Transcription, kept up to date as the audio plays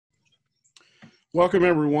Welcome,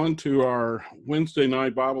 everyone, to our Wednesday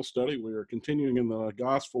night Bible study. We are continuing in the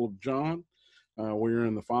Gospel of John. We're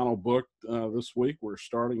in the final book this week. We're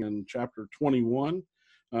starting in chapter 21.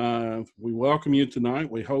 We welcome you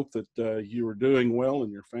tonight. We hope that you are doing well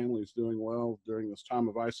and your family is doing well during this time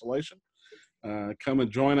of isolation. Come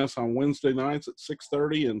and join us on Wednesday nights at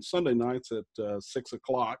 6:30 and Sunday nights at 6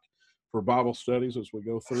 o'clock for Bible studies as we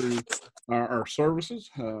go through our services.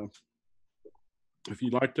 If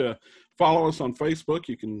you'd like to follow us on Facebook,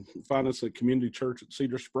 you can find us at Community Church at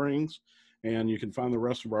Cedar Springs, and you can find the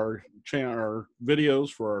rest of our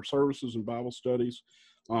videos for our services and Bible studies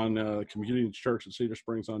on Community Church at Cedar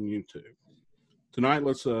Springs on YouTube. Tonight,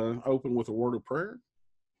 let's open with a word of prayer.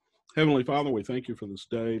 Heavenly Father, we thank you for this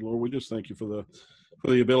day. Lord, we just thank you for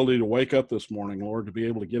the ability to wake up this morning, Lord, to be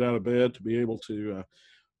able to get out of bed, to be able to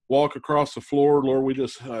walk across the floor. Lord, we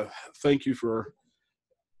just thank you for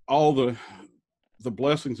all the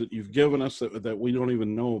blessings that you've given us that we don't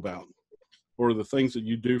even know about, or the things that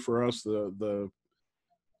you do for us, the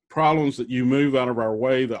problems that you move out of our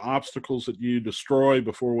way, the obstacles that you destroy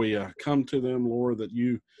before we come to them, Lord, that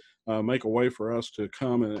you make a way for us to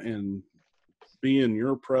come and be in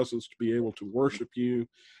your presence, to be able to worship you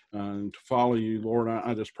and to follow you. Lord,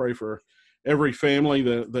 I just pray for every family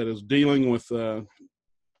that is dealing with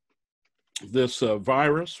this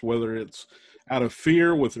virus, whether it's out of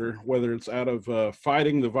fear, whether it's out of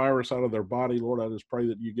fighting the virus out of their body. Lord, I just pray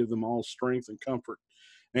that you give them all strength and comfort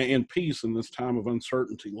and peace in this time of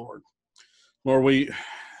uncertainty, Lord. Lord,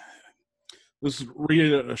 this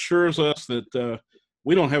reassures us that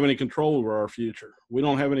we don't have any control over our future. We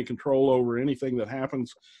don't have any control over anything that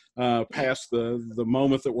happens past the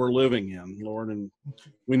moment that we're living in, Lord. And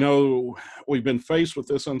we know we've been faced with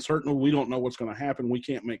this uncertainty. We don't know what's going to happen. We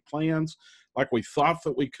can't make plans like we thought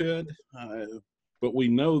that we could, but we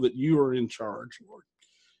know that you are in charge, Lord.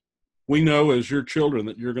 We know as your children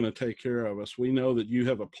that you're going to take care of us. We know that you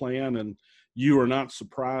have a plan, and you are not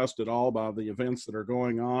surprised at all by the events that are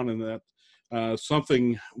going on, and that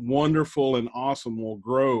something wonderful and awesome will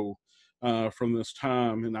grow from this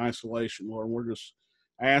time in isolation, Lord. We're just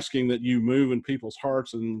asking that you move in people's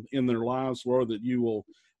hearts and in their lives, Lord, that you will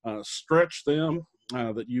stretch them,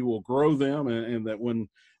 that you will grow them, and that when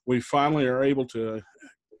we finally are able to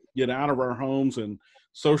get out of our homes and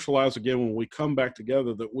socialize again, when we come back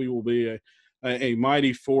together, that we will be a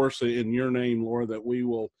mighty force in your name, Lord, that we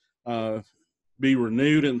will be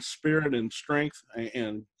renewed in spirit and strength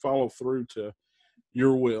and follow through to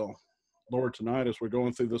your will. Lord, tonight as we're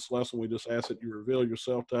going through this lesson, we just ask that you reveal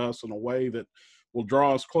yourself to us in a way that will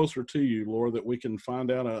draw us closer to you, Lord, that we can find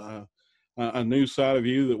out a new side of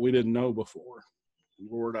you that we didn't know before.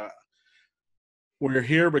 Lord, we're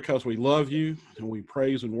here because we love you, and we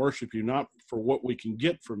praise and worship you, not for what we can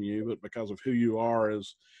get from you, but because of who you are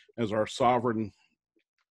as our sovereign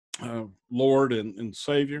Lord and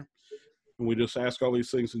Savior. And we just ask all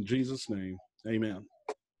these things in Jesus' name. Amen.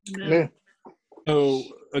 Amen. So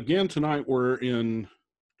again, tonight we're in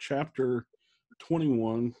chapter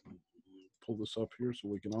 21. Pull this up here so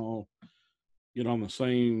we can all get on the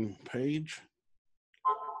same page.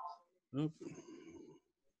 Oh,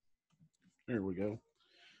 there we go.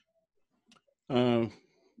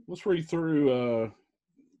 Let's read through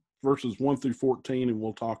verses 1 through 14, and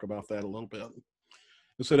we'll talk about that a little bit.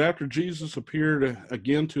 It said, after Jesus appeared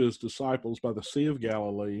again to his disciples by the Sea of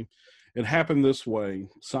Galilee, it happened this way.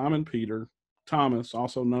 Simon Peter, Thomas,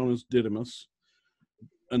 also known as Didymus,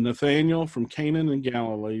 and Nathanael from Cana in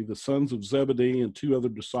Galilee, the sons of Zebedee, and two other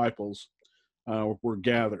disciples were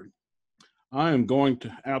gathered. I am going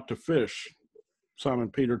out to fish,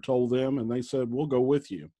 Simon Peter told them, and they said, we'll go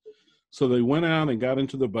with you. So they went out and got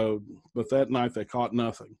into the boat, but that night they caught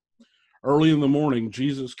nothing. Early in the morning,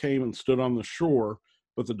 Jesus came and stood on the shore,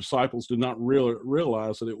 but the disciples did not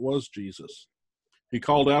realize that it was Jesus. He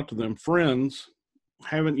called out to them, friends,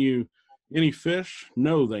 haven't you any fish?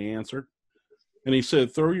 No, they answered. And he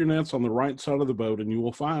said, throw your nets on the right side of the boat and you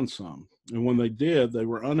will find some. And when they did, they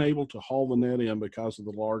were unable to haul the net in because of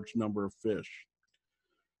the large number of fish.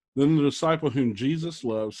 Then the disciple whom Jesus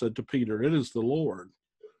loved said to Peter, it is the Lord.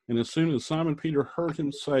 And as soon as Simon Peter heard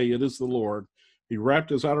him say, it is the Lord, he wrapped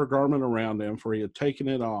his outer garment around him, for he had taken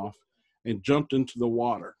it off, and jumped into the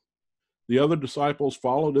water. The other disciples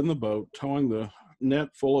followed in the boat, towing the net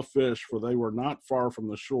full of fish, for they were not far from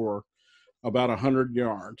the shore, about 100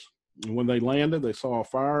 yards. And when they landed, they saw a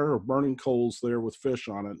fire of burning coals there with fish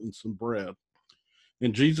on it and some bread.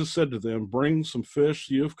 And Jesus said to them, bring some fish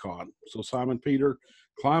you have caught. So Simon Peter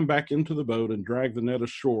climbed back into the boat and dragged the net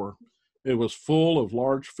ashore. It was full of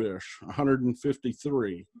large fish,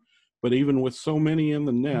 153. But even with so many in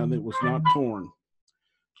the net, it was not torn.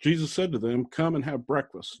 Jesus said to them, "Come and have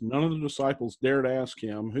breakfast." None of the disciples dared ask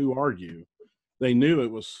him, "Who are you?" They knew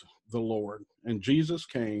it was the Lord. And Jesus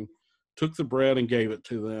came, took the bread and gave it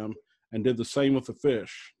to them, and did the same with the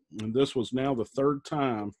fish. And this was now the third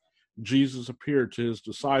time Jesus appeared to his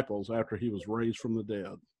disciples after he was raised from the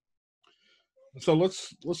dead. So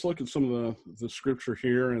let's look at some of the scripture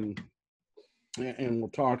here, and we're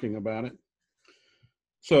talking about it.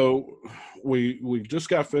 So we just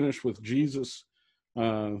got finished with Jesus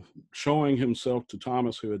showing himself to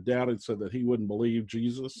Thomas, who had doubted, said that he wouldn't believe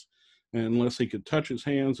Jesus unless he could touch his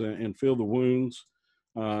hands and feel the wounds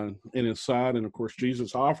in his side. And of course,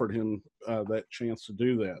 Jesus offered him that chance to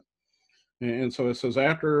do that. And so it says,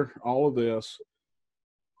 after all of this,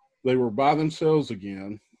 they were by themselves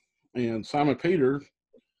again. And Simon Peter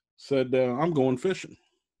said, "I'm going fishing."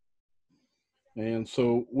 And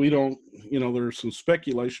so we don't, there's some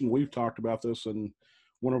speculation. We've talked about this in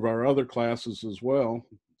one of our other classes as well,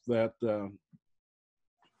 that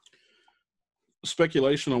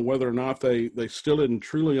speculation on whether or not they still didn't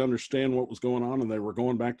truly understand what was going on, and they were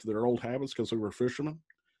going back to their old habits because they were fishermen.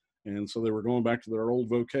 And so they were going back to their old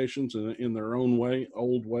vocations in their own way,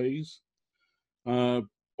 old ways.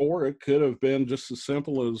 Or it could have been just as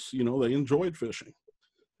simple as, they enjoyed fishing.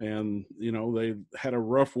 And, they had a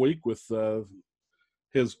rough week with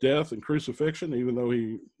his death and crucifixion. Even though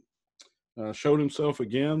he showed himself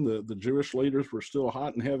again, the Jewish leaders were still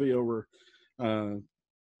hot and heavy over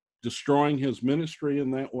destroying his ministry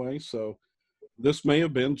in that way. So this may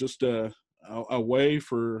have been just a way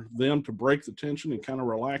for them to break the tension and kind of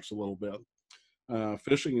relax a little bit.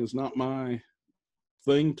 Fishing is not my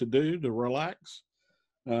thing to do, to relax.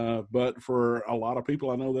 But for a lot of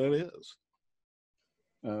people, I know that is.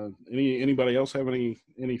 Anybody else have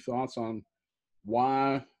any thoughts on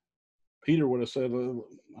why Peter would have said,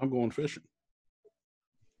 "I'm going fishing"?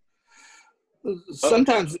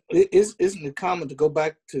 Sometimes isn't it common to go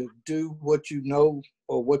back to do what you know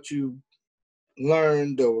or what you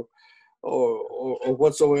learned or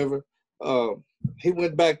whatsoever? He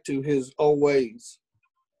went back to his old ways.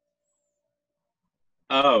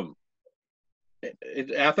 I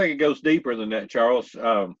think it goes deeper than that, Charles.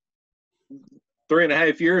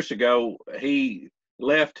 3.5 years ago, he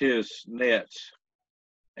left his nets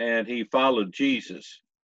and he followed Jesus.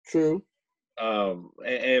 True.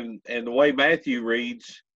 And the way Matthew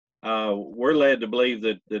reads, we're led to believe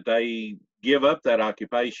that they give up that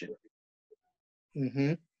occupation.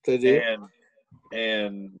 Mm-hmm. They did.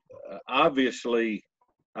 And obviously,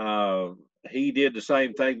 he did the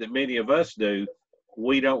same thing that many of us do.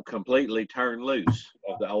 We don't completely turn loose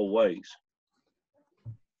of the old ways.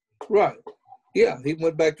 Right. Yeah, he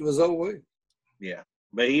went back to his old way. Yeah,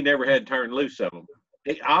 but he never had turned loose of them.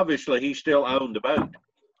 He still owned the boat.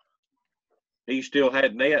 He still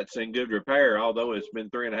had nets in good repair, although it's been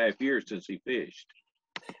 3.5 years since he fished.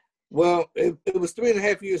 Well, it was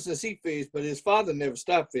 3.5 years since he fished, but his father never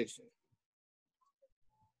stopped fishing.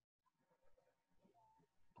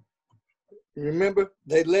 Remember,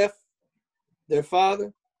 they left their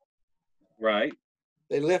father. Right.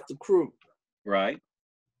 They left the crew. Right.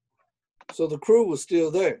 So the crew was still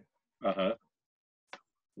there. Uh-huh.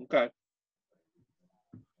 Okay.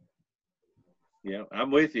 Yeah,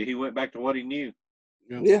 I'm with you. He went back to what he knew.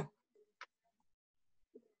 Yeah.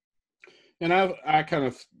 And I kind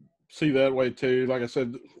of see that way too. Like I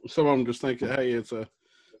said, some of them just think, hey,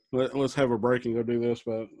 let's have a break and go do this.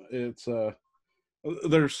 But it's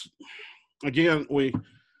there's, again, we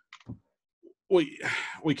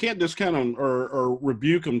can't discount them or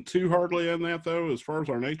rebuke them too hardly on that, though. As far as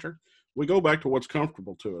our nature, we go back to what's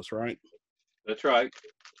comfortable to us, right? That's right.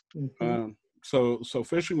 Mm-hmm. So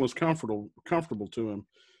fishing was comfortable to him.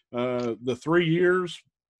 The 3 years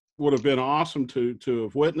would have been awesome to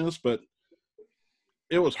have witnessed, but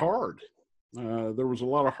it was hard. There was a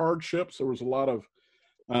lot of hardships. There was a lot of,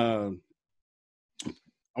 I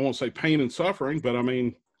won't say pain and suffering, but I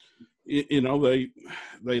mean, they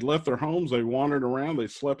left their homes. They wandered around. They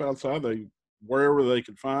slept outside. Wherever they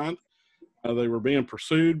could find. They were being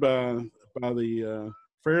pursued by the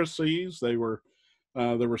Pharisees. There were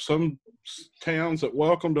some towns that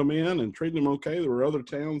welcomed them in and treated them okay. There were other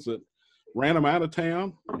towns that ran them out of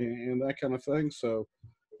town and that kind of thing. So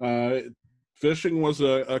fishing was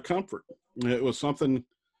a comfort. It was something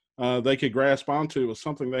they could grasp onto. It was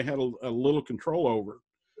something they had a little control over.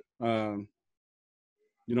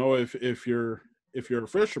 If you're a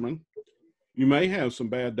fisherman, you may have some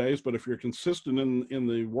bad days, but if you're consistent in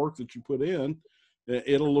the work that you put in,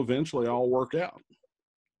 it'll eventually all work out.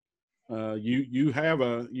 You have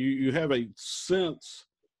a sense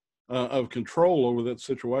of control over that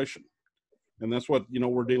situation, and that's what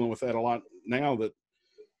we're dealing with that a lot now. That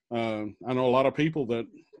I know a lot of people that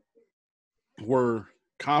were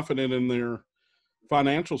confident in their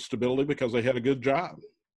financial stability because they had a good job,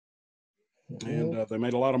 and they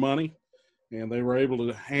made a lot of money, and they were able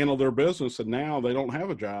to handle their business. And now they don't have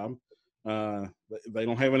a job. They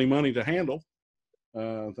don't have any money to handle.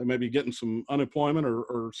 They may be getting some unemployment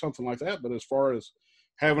or something like that. But as far as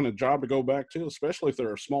having a job to go back to, especially if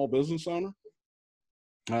they're a small business owner,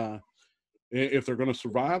 if they're going to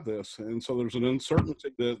survive this. And so there's an uncertainty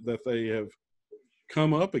that they have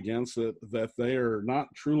come up against, that they are not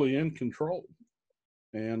truly in control.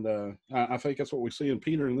 And I think that's what we see in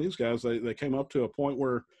Peter and these guys. They came up to a point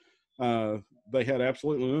where they had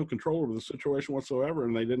absolutely no control over the situation whatsoever,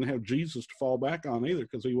 and they didn't have Jesus to fall back on either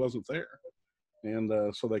because he wasn't there. And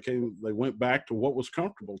so they went back to what was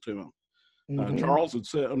comfortable to them. Charles had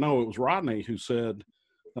said, no, it was Rodney who said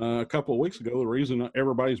a couple of weeks ago, the reason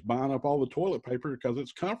everybody's buying up all the toilet paper because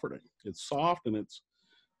it's comforting. It's soft and it's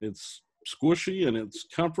squishy and it's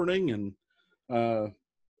comforting, and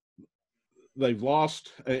they've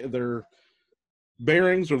lost their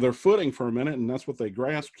bearings or their footing for a minute, and that's what they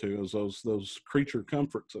grasp to, is those creature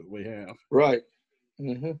comforts that we have. Right.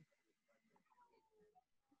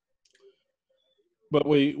 But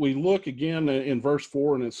we look again in verse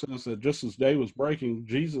 4, and it says that just as day was breaking,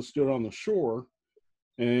 Jesus stood on the shore,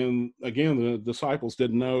 and again the disciples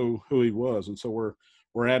didn't know who he was, and so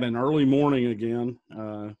we're at an early morning again,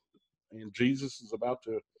 and Jesus is about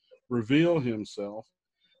to reveal himself.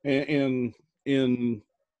 And in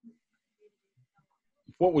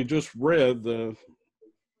what we just read, the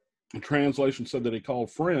translation said that he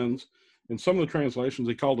called friends. In some of the translations,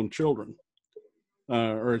 he called them children,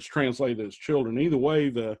 or it's translated as children. Either way,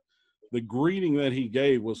 the greeting that he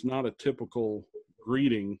gave was not a typical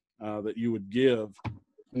greeting that you would give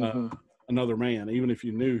another man, even if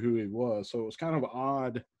you knew who he was. So it was kind of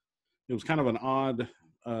odd. It was kind of an odd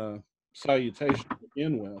salutation to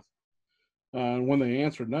begin with. And when they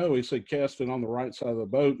answered no, he said, "Cast it on the right side of the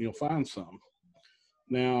boat and you'll find some."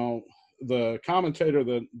 Now, the commentator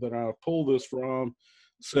that I pulled this from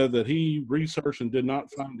said that he researched and did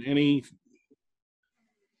not find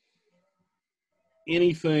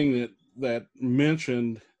anything that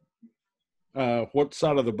mentioned what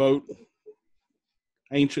side of the boat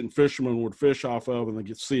ancient fishermen would fish off of in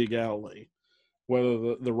the Sea of Galilee.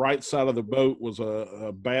 Whether the right side of the boat was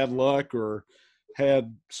a bad luck or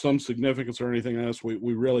had some significance or anything else, we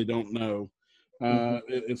really don't know.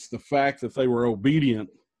 It's the fact that they were obedient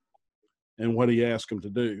in what he asked them to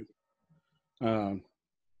do. And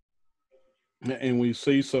we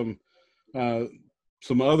see some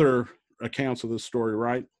other accounts of this story,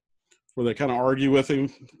 right, where they kind of argue with him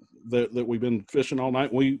that we've been fishing all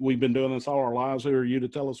night. We've been doing this all our lives. Who are you to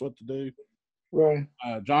tell us what to do? Right.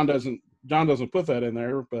 John doesn't put that in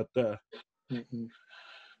there,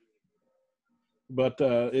 but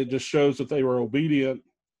it just shows that they were obedient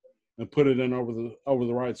and put it in over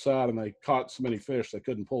the right side, and they caught so many fish they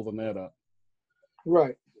couldn't pull the net up.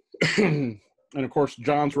 Right. And of course,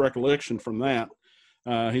 John's recollection from that,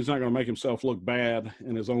 he's not going to make himself look bad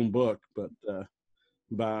in his own book, but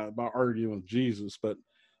by arguing with Jesus. But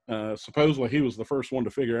supposedly he was the first one to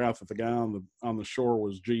figure out that the guy on the shore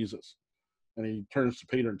was Jesus. And he turns to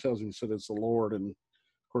Peter and tells him, he said, "It's the Lord." And of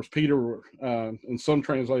course, Peter, in some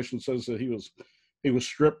translations, says that he was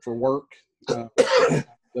stripped for work, that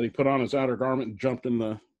he put on his outer garment and jumped in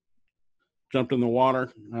the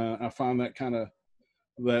water. I find that kind of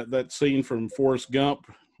that scene from Forrest Gump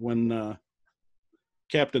when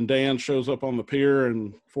Captain Dan shows up on the pier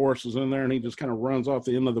and Forrest is in there and he just kind of runs off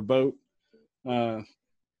the end of the boat.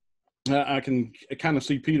 I can kind of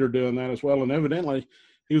see Peter doing that as well. And evidently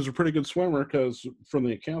he was a pretty good swimmer, because from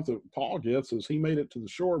the account that Paul gets is he made it to the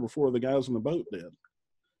shore before the guys in the boat did.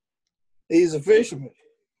 He's a fisherman.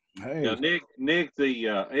 Hey. Now, Nick, the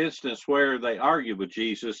instance where they argued with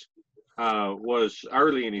Jesus was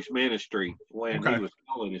early in his ministry when he was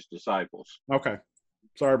calling his disciples. Okay.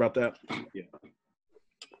 Sorry about that. Yeah.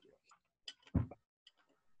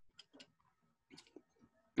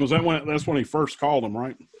 That's when he first called them,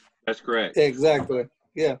 right? That's correct. Exactly.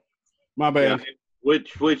 Yeah. My bad. Yeah,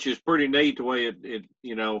 which is pretty neat the way it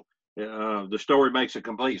the story makes a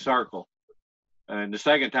complete circle. And the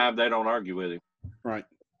second time they don't argue with him. Right.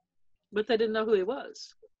 But they didn't know who he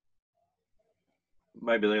was.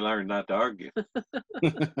 Maybe they learned not to argue.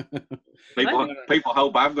 People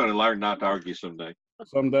hope I'm going to learn not to argue someday.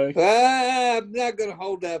 Someday. I'm not going to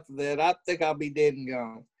hold out for that. I think I'll be dead and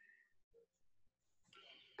gone.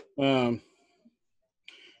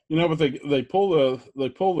 But they pull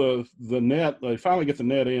the net. They finally get the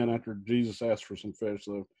net in after Jesus asks for some fish.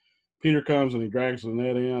 So Peter comes and he drags the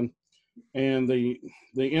net in. And the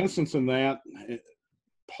instance in that,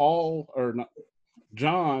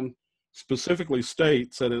 John specifically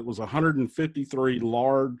states that it was 153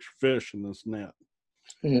 large fish in this net.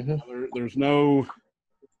 There's no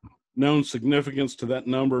known significance to that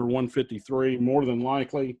number, 153. More than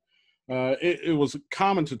likely, it was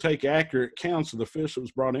common to take accurate counts of the fish that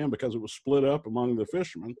was brought in because it was split up among the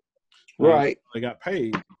fishermen. Right. They got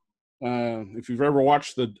paid. If you've ever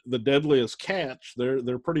watched the Deadliest Catch,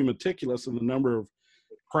 they're pretty meticulous in the number of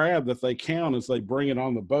crab that they count as they bring it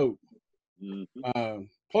on the boat.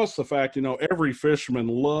 Plus the fact, every fisherman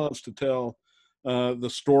loves to tell the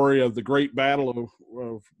story of the great battle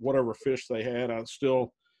of whatever fish they had. I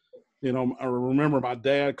still, I remember my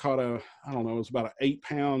dad caught it was about an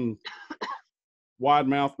 8-pound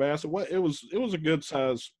wide-mouth bass. It was a good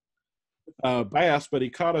size bass, but he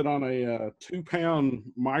caught it on a 2-pound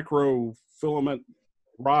microfilament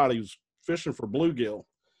rod. He was fishing for bluegill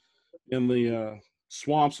in the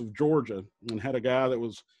swamps of Georgia, and had a guy that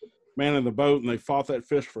was manning the boat, and they fought that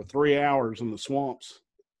fish for 3 hours in the swamps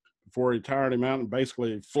before he tired him out and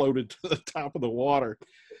basically floated to the top of the water.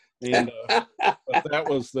 And but that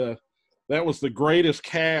was the greatest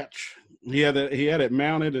catch. He had it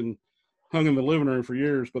mounted and hung in the living room for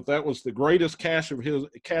years, but that was the greatest catch of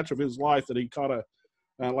his life, that he caught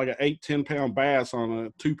like an 8-10 pound bass on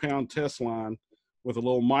a 2-pound test line with a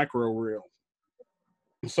little micro reel.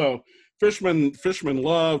 So fishermen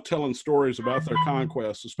love telling stories about their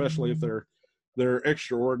conquests, especially if they're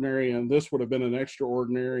extraordinary, and this would have been an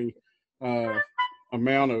extraordinary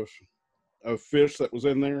amount of fish that was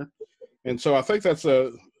in there. And so I think that's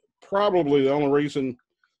probably the only reason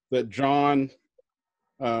that John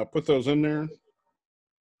put those in there,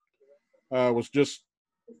 was just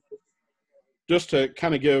to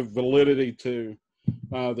kind of give validity to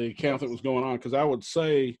the account that was going on. Because I would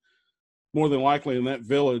say more than likely in that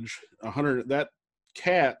village, that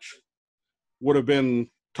catch would have been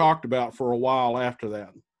talked about for a while after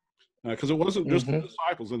that, because it wasn't just the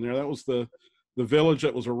disciples in there. That was the village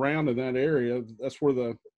that was around in that area. That's where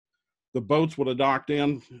the boats would have docked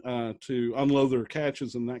in to unload their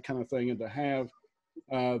catches and that kind of thing, and to have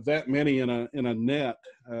that many in a net,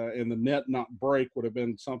 and the net not break would have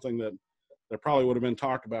been something that probably would have been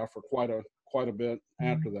talked about for quite a bit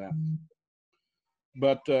after that.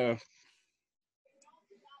 But then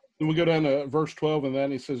we go down to verse 12, and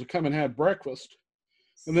then he says, "Come and have breakfast."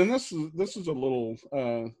 And then this is a little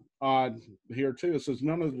odd here too. It says,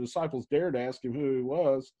 none of the disciples dared ask him who he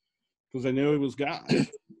was, because they knew he was God.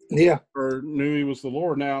 Yeah. Or knew he was the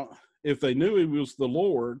Lord. Now, if they knew he was the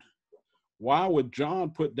Lord, why would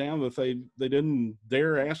John put down that they didn't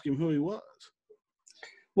dare ask him who he was?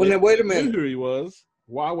 Well, now wait a minute. Knew who he was.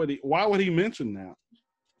 Why would he mention that?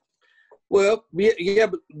 Well, yeah,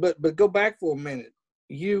 but go back for a minute.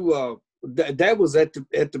 That was at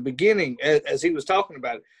the beginning, as he was talking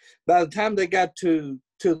about it. By the time they got to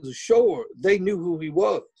the shore, they knew who he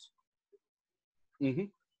was. Mm-hmm.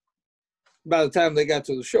 By the time they got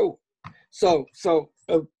to the shore, so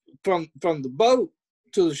from the boat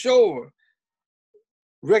to the shore,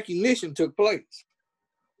 recognition took place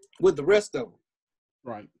with the rest of them.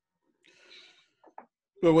 Right.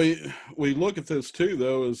 But we look at this too,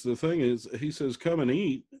 though, as the thing is, he says, "Come and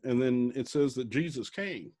eat," and then it says that Jesus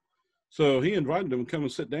came. So he invited them to come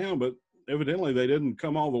and sit down, but evidently they didn't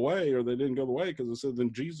come all the way, or they didn't go the way, because it says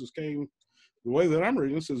then Jesus came. The way that I'm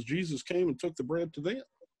reading it says Jesus came and took the bread to them.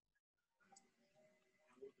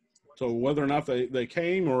 So whether or not they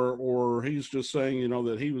came, or he's just saying,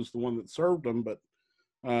 that he was the one that served them, but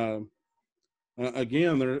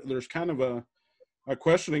again, there's kind of a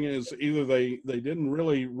questioning, is either they didn't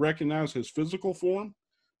really recognize his physical form,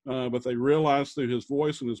 but they realized through his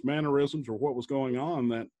voice and his mannerisms or what was going on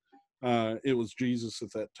that it was Jesus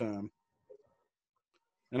at that time.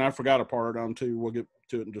 And I forgot a part on too. We'll get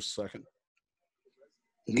to it in just a second.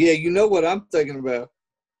 Yeah, you know what I'm thinking about.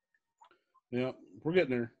 Yeah, we're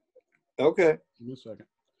getting there. Okay. Give me a second.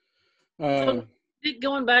 So,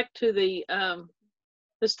 going back to the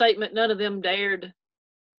statement, none of them dared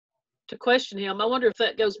to question him. I wonder if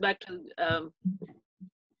that goes back to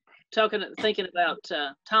thinking about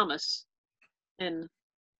Thomas and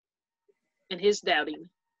his doubting.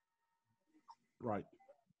 Right.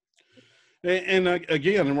 And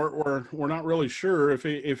again, we're not really sure if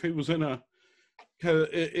he was in a.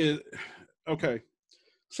 Okay,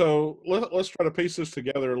 so let's try to piece this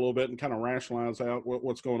together a little bit and kind of rationalize out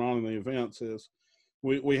what's going on in the events. Is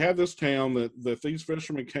we have this town that these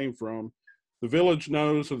fishermen came from. The village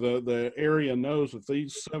knows, or the area knows, that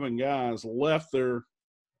these 7 guys left their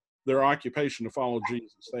occupation to follow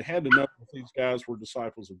Jesus. They had to know that these guys were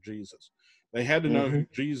disciples of Jesus. They had to know Mm-hmm. who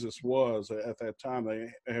Jesus was at that time.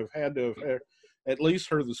 They have had to have at least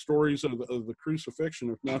heard the stories of the crucifixion,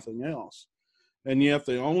 if nothing else. And yet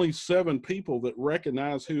the only 7 people that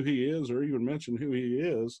recognize who he is or even mention who he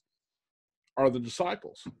is are the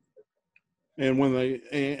disciples. And when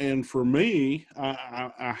and for me,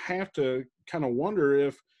 I have to kind of wonder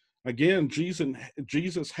if, again,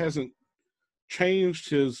 Jesus hasn't changed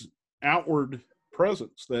his outward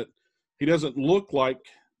presence, that he doesn't look like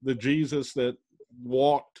the Jesus that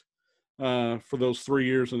walked for those 3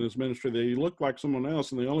 years in his ministry, that he looked like someone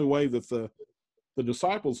else. And the only way that the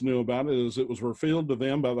disciples knew about it is it was revealed to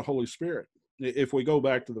them by the Holy Spirit. If we go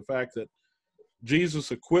back to the fact that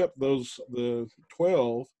Jesus equipped the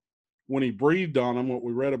 12 when he breathed on them, what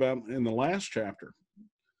we read about in the last chapter,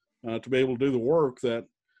 to be able to do the work, that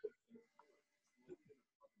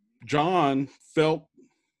John felt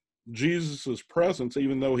Jesus's presence,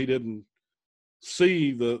 even though he didn't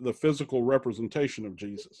see the physical representation of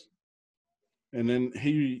Jesus. And then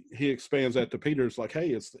he expands that to Peter. It's like,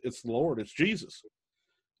 hey, it's the Lord, it's Jesus.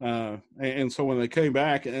 And so when they came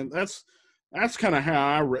back, and that's kind of how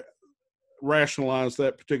I rationalized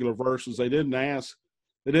that particular verse, is they didn't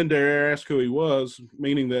dare ask who he was,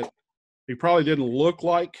 meaning that he probably didn't look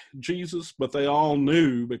like Jesus, but they all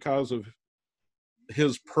knew because of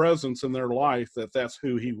his presence in their life that that's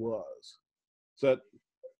who he was. Does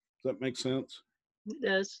that make sense? It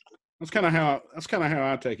does. That's kind of how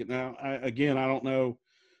I take it. Now, I don't know.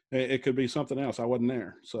 It could be something else. I wasn't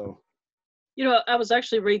there, so. You know, I was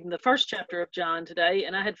actually reading the first chapter of John today,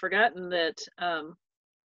 and I had forgotten that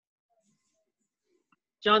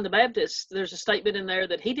John the Baptist, there's a statement in there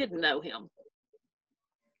that he didn't know him.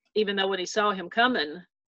 Even though when he saw him coming,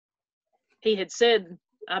 he had said,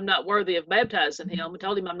 I'm not worthy of baptizing him. I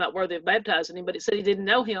told him I'm not worthy of baptizing him, but it said he didn't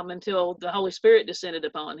know him until the Holy Spirit descended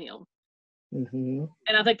upon him. Mm-hmm.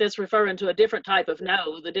 And I think that's referring to a different type of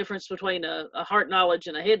know, the difference between a heart knowledge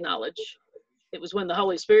and a head knowledge. It was when the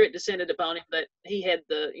Holy Spirit descended upon him that he had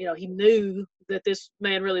he knew that this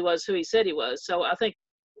man really was who he said he was. So I think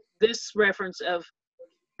this reference of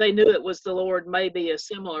they knew it was the Lord may be a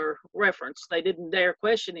similar reference. They didn't dare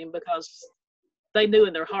question him because they knew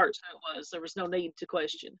in their hearts who it was. There was no need to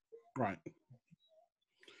question. Right.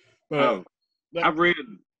 But I've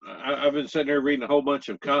been sitting there reading a whole bunch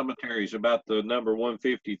of commentaries about the number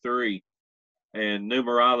 153, and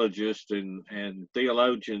numerologists and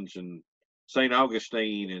theologians and St.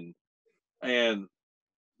 Augustine, and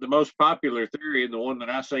the most popular theory, and the one that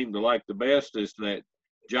I seem to like the best, is that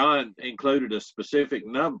John included a specific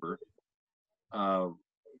number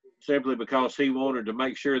simply because he wanted to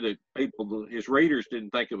make sure that his readers,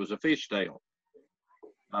 didn't think it was a fishtail.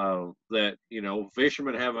 That,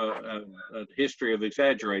 fishermen have a history of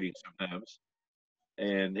exaggerating sometimes,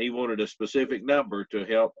 and he wanted a specific number to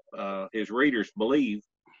help his readers believe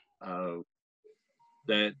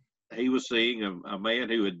that he was seeing a man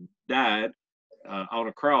who had died on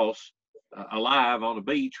a cross, alive on a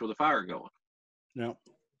beach with a fire going. Yeah.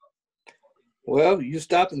 Well, you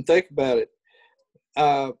stop and think about it.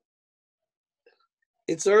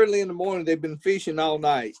 It's early in the morning. They've been fishing all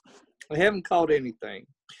night. They haven't caught anything.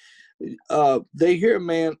 They hear a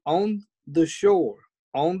man on the shore,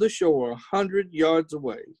 100 yards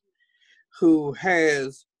away, who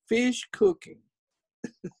has fish cooking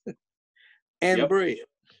and bread.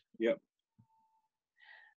 Yep.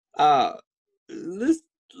 Let's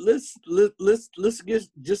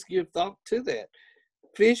just give thought to that.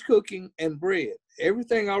 Fish cooking and bread,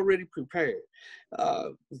 everything already prepared.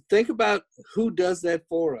 Think about who does that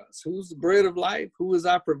for us. Who's the bread of life? Who is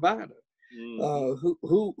our provider?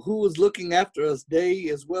 Who is looking after us day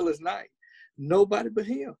as well as night? Nobody but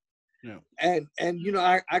him. Yeah. And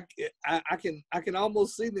I can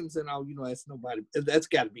almost see them saying, "Oh, that's nobody. That's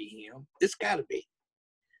got to be him. It's got to be."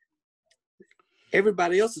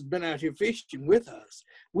 Everybody else has been out here fishing with us.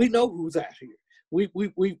 We know who's out here.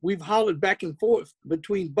 We've hollered back and forth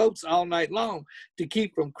between boats all night long to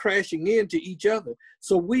keep from crashing into each other.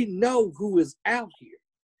 So we know who is out here.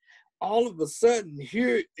 All of a sudden,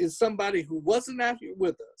 here is somebody who wasn't out here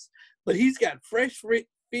with us, but he's got fresh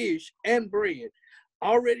fish and bread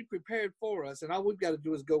already prepared for us, and all we've got to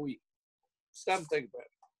do is go eat. Stop and think about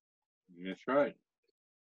it. That's right.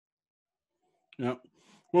 Yeah.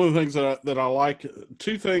 One of the things that I like,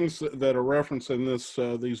 two things that are referenced in these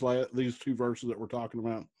two verses that we're talking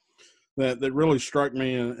about, that really struck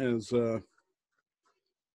me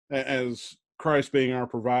as Christ being our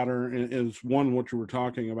provider, is one, what you were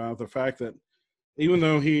talking about, the fact that even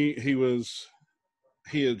though he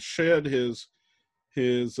had shed his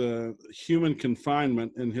human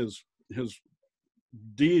confinement in his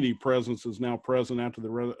deity presence is now present after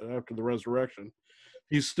the resurrection,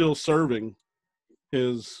 he's still serving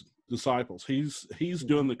his disciples. He's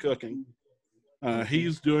doing the cooking.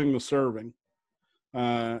 He's doing the serving.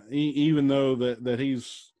 Even though that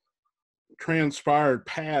he's transpired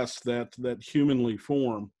past that humanly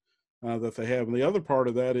form that they have. And the other part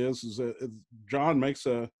of that is that John makes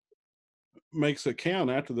a count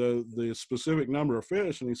after the specific number of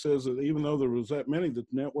fish, and he says that even though there was that many, the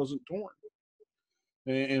net wasn't torn.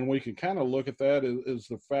 And we can kind of look at that as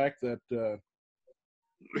the fact that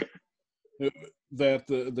that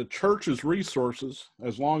the church's resources,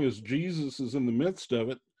 as long as Jesus is in the midst of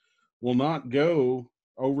it, will not go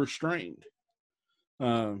overstrained.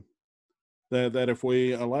 That if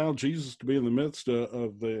we allow Jesus to be in the midst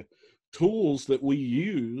of the tools that we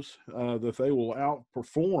use, that they will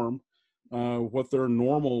outperform what their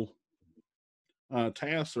normal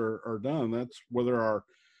tasks are done. That's whether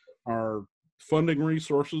our funding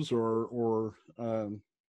resources or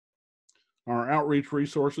our outreach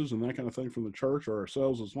resources and that kind of thing from the church or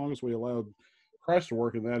ourselves. As long as we allow Christ to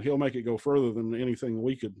work in that, he'll make it go further than anything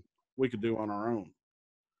we could do on our own.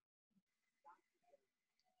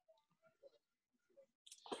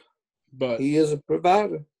 But he is a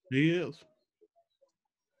provider. He is.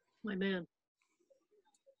 Amen.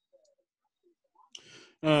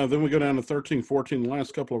 Then we go down to 13, 14, the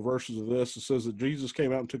last couple of verses of this. It says that Jesus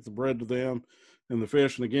came out and took the bread to them and the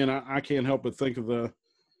fish. And again, I can't help but think of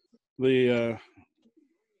the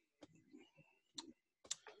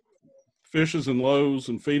fishes and loaves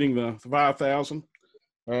and feeding the 5,000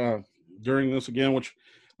 during this again, which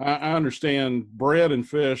I understand bread and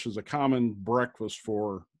fish is a common breakfast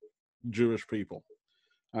for Jewish people.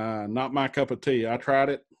 Not my cup of tea. I tried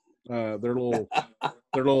it. Their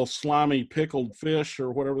little slimy pickled fish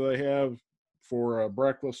or whatever they have for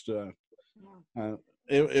breakfast.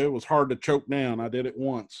 It was hard to choke down. I did it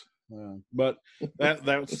once, but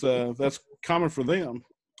that's common for them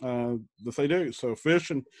that they do. So fish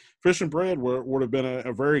and bread would have been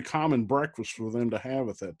a very common breakfast for them to have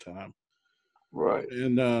at that time. Right.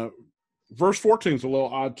 And verse 14 is a little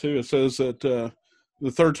odd too. It says that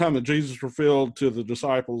the third time that Jesus revealed to the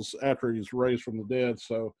disciples after he's raised from the dead.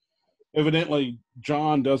 So evidently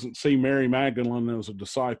John doesn't see Mary Magdalene as a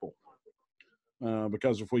disciple,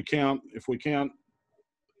 because if we count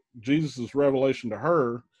Jesus' revelation to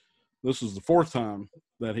her, this is the fourth time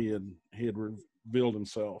that he had revealed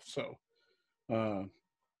himself. So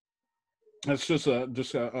that's just a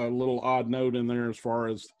little odd note in there as far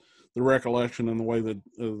as the recollection and the way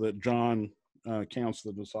that John counts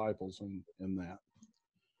the disciples in that.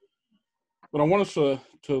 But I want us to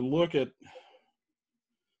look at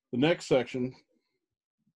the next section,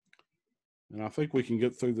 and I think we can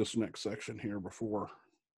get through this next section here before.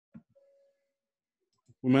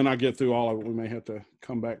 We may not get through all of it. We may have to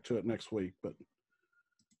come back to it next week. But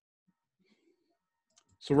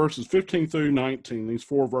so verses 15 through 19, these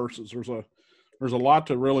four verses, there's a lot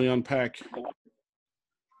to really unpack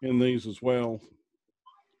in these as well.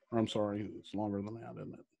 Or I'm sorry, it's longer than that,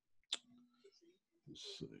 isn't it?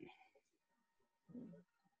 Let's see.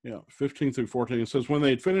 Yeah, 15 through 14. It says, when they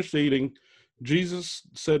had finished eating, Jesus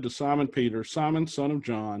said to Simon Peter, Simon, son of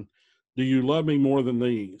John, do you love me more than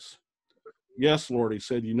these? Yes, Lord, he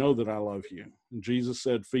said, you know that I love you. And Jesus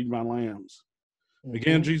said, feed my lambs. Mm-hmm.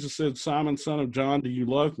 Again, Jesus said, Simon, son of John, do you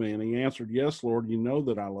love me? And he answered, yes, Lord, you know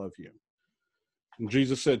that I love you. And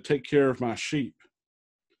Jesus said, take care of my sheep.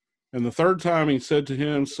 And the third time he said to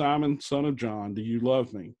him, Simon, son of John, do you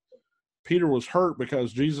love me? Peter was hurt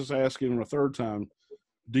because Jesus asked him a third time,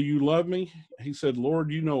 do you love me? He said,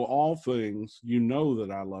 Lord, you know all things. You know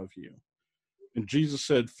that I love you. And Jesus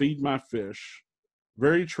said, feed my fish.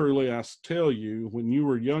 Very truly, I tell you, when you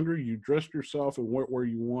were younger, you dressed yourself and went where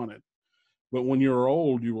you wanted. But when you are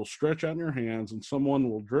old, you will stretch out your hands, and someone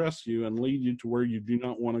will dress you and lead you to where you do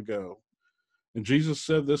not want to go. And Jesus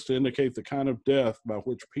said this to indicate the kind of death by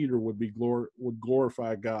which Peter would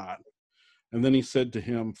glorify God. And then he said to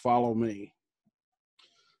him, follow me.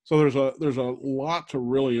 So there's a lot to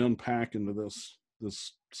really unpack into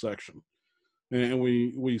this section. And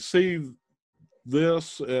we see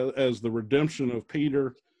this as the redemption of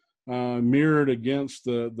Peter, mirrored against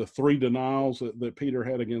the three denials that Peter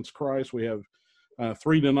had against Christ. We have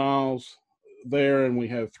three denials there, and we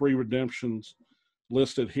have three redemptions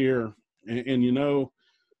listed here. And you know,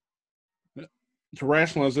 to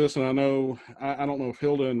rationalize this, and I know I don't know if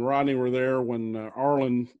Hilda and Rodney were there when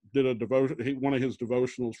Arlen did a devotion. One of his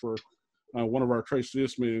devotionals for one of our Trace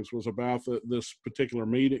This meetings was about this particular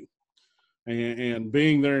meeting, and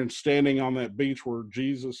being there and standing on that beach where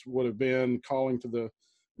Jesus would have been calling to the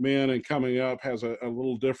men and coming up has a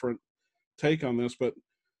little different take on this, but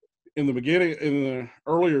in the beginning, in the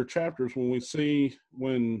earlier chapters,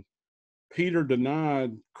 when Peter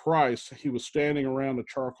denied Christ, he was standing around a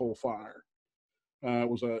charcoal fire. It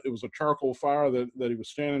was a charcoal fire that he was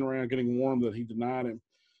standing around getting warm, that he denied him.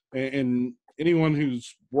 And anyone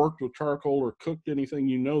who's worked with charcoal or cooked anything,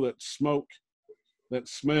 you know that smoke, that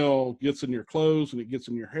smell gets in your clothes and it gets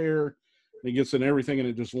in your hair, and it gets in everything, and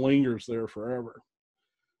it just lingers there forever.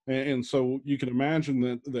 And so you can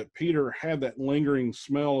imagine that Peter had that lingering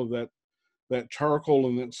smell of that charcoal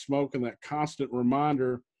and that smoke, and that constant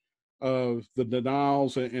reminder of the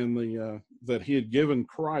denials and the that he had given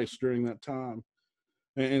Christ during that time.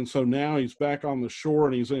 And so now he's back on the shore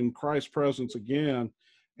and he's in Christ's presence again,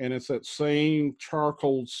 and it's that same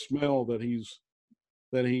charcoal smell that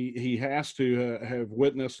he has to have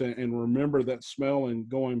witnessed and remember that smell and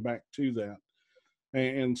going back to that.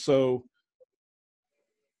 And so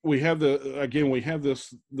we have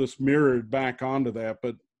this mirrored back onto that,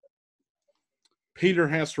 but Peter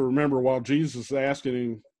has to remember, while Jesus is asking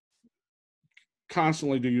him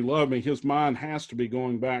constantly, do you love me? His mind has to be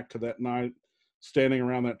going back to that night standing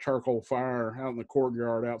around that charcoal fire out in the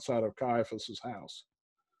courtyard outside of Caiaphas's house.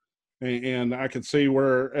 And I could see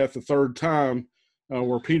where at the third time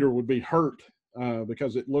where Peter would be hurt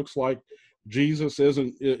because it looks like Jesus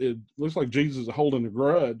isn't, it looks like Jesus is holding a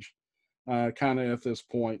grudge kind of at this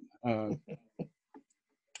point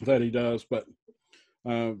that he does. But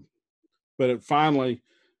finally,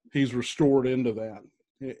 he's restored into that.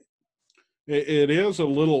 It is a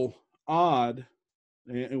little odd,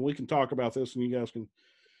 and we can talk about this, and you guys can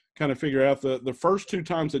kind of figure out the first two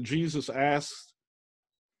times that Jesus asked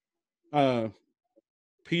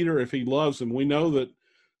Peter if he loves him. We know that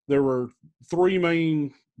there were three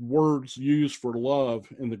main words used for love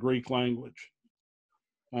in the Greek language.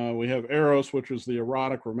 We have eros, which is the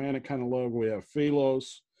erotic, romantic kind of love. We have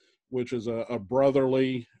philos, which is a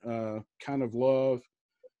brotherly kind of love.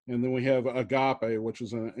 And then we have agape, which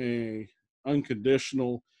is a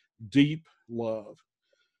unconditional, deep love.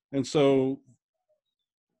 And so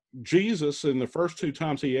Jesus, in the first two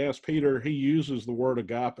times he asked Peter, he uses the word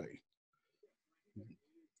agape.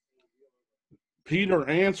 Peter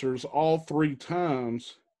answers all three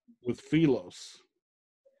times with philos.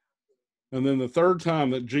 And then the third time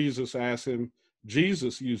that Jesus asks him,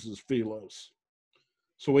 Jesus uses philos.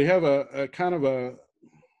 So we have a kind of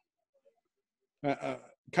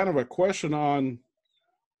a question on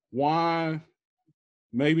why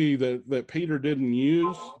maybe that Peter didn't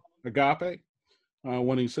use agape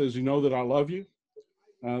when he says, you know that I love you,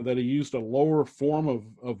 that he used a lower form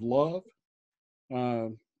of love,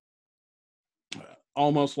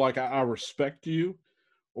 almost like I respect you,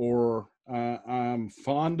 or I'm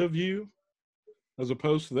fond of you, as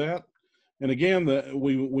opposed to that. And again,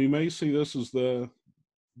 we may see this as the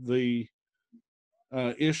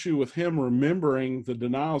issue with him remembering the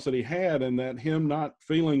denials that he had, and that him not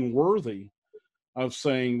feeling worthy of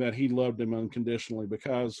saying that he loved him unconditionally,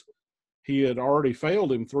 because he had already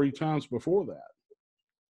failed him three times before that.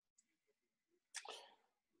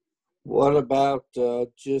 What about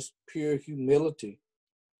just pure humility?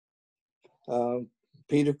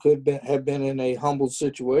 Peter could have been in a humble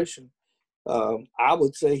situation. I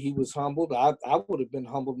would say he was humbled. I would have been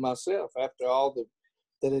humbled myself after all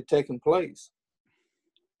that had taken place.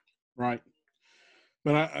 Right.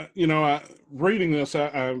 But reading this,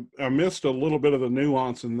 I missed a little bit of the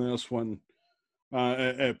nuance in this when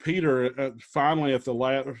at Peter finally at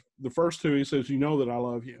the first two, he says, you know that I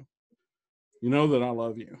love you. You know that I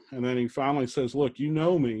love you. And then he finally says, look, you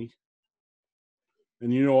know me,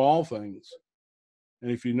 and you know all things.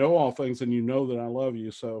 And if you know all things, then you know that I love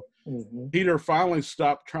you. So Peter finally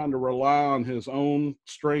stopped trying to rely on his own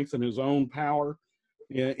strength and his own power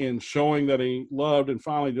in showing that he loved, and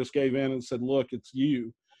finally just gave in and said, look, it's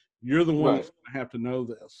you. You're the one that's going to have to know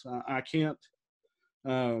this. I can't,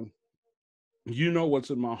 you know what's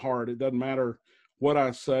in my heart. It doesn't matter what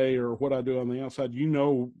I say or what I do on the outside. You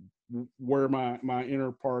know where my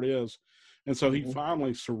inner part is. And so he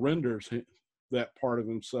finally surrenders that part of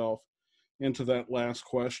himself into that last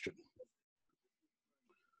question.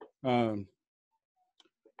 But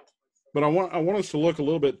I want us to look a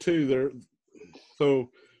little bit too there.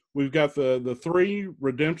 So we've got the three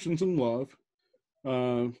redemptions in love.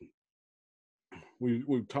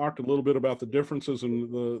 We've talked a little bit about the differences in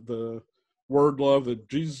the word love that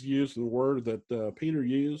Jesus used and the word that Peter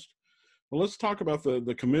used. Well, let's talk about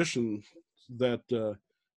the commission that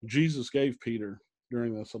Jesus gave Peter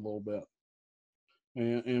during this a little bit.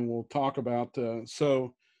 And we'll talk about,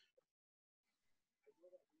 so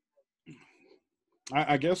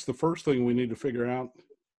I guess the first thing we need to figure out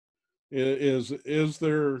is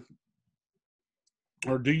there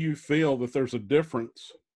or do you feel that there's a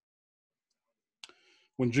difference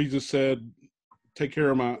when Jesus said, take care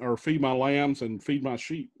of my, or feed my lambs and feed my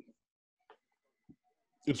sheep?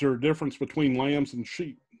 Is there a difference between lambs and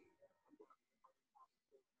sheep?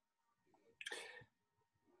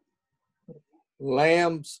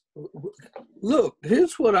 Lambs. Look,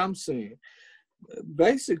 here's what I'm saying.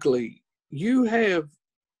 Basically, you have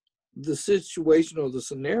the situation or the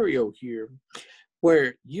scenario here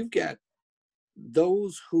where you've got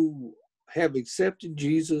those who have accepted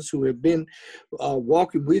Jesus, who have been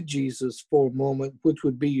walking with Jesus for a moment, which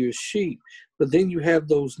would be your sheep. But then you have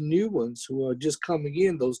those new ones who are just coming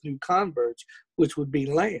in, those new converts, which would be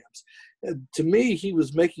lambs. To me, he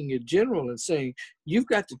was making it general and saying, you've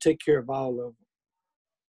got to take care of all of them.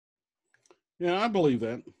 Yeah, I believe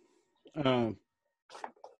that.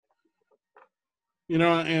 You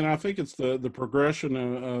know, and I think it's the progression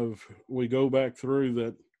of we go back through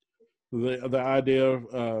that, the idea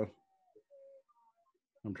of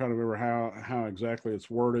I'm trying to remember how exactly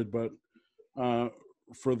it's worded, but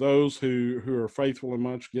for those who are faithful in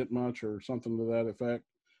much get much, or something to that effect.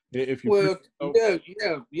 If you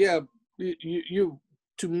yeah, you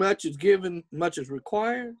too much is given, much is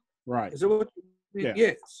required. Right. Is that what you mean? Yeah.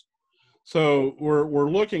 Yes. So we're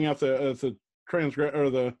looking at the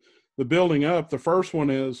the building up. The first one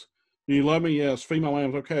is, do you love me? Yes. Feed my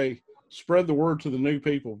lambs. Okay. Spread the word to the new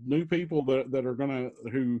people that are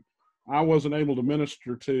who I wasn't able to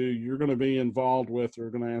minister to. You're going to be involved with, or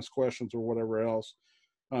going to ask questions or whatever else.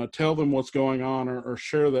 Tell them what's going on, or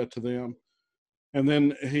share that to them. And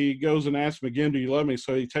then he goes and asks him again, do you love me?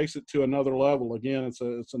 So he takes it to another level. Again,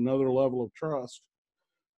 it's another level of trust.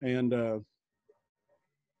 And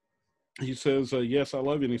he says, yes, I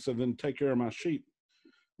love you. And he said, then take care of my sheep.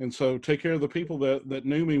 And so take care of the people that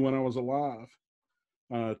knew me when I was alive.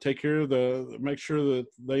 Take care of make sure that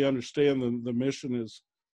they understand the mission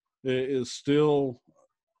is still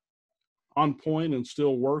on point and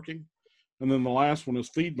still working. And then the last one is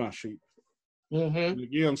feed my sheep. Mm-hmm. And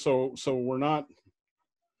again, so we're not,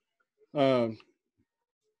 so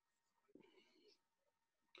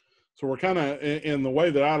we're kind of, in the way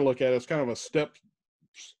that I look at it, it's kind of a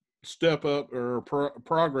step up or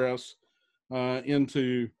progress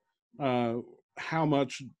into how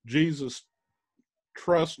much Jesus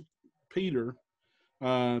trusts Peter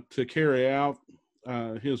to carry out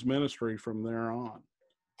his ministry from there on.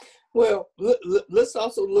 Well, let's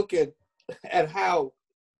also look at how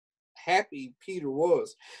happy Peter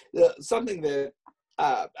was. Something that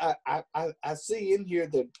I see in here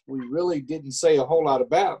that we really didn't say a whole lot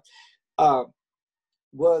about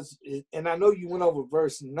was, and I know you went over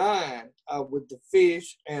verse 9 with the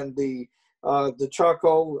fish and the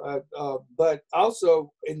charcoal, but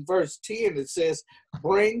also in verse 10 it says,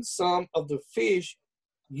 bring some of the fish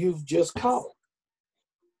you've just caught.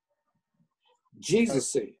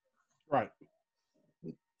 Jesus said. Right.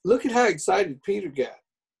 Look at how excited Peter got.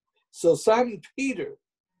 So Simon Peter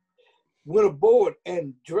went aboard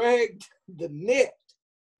and dragged the net.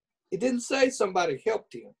 It didn't say somebody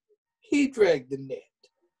helped him. He dragged the net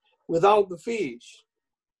with all the fish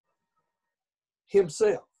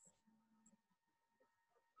himself.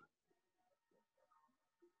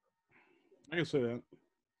 I can say that.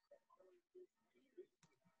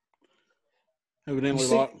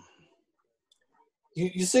 Evidently,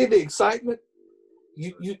 you see the excitement.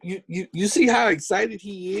 You see how excited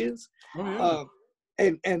he is. Oh,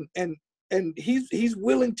 yeah. And he's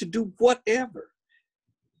willing to do whatever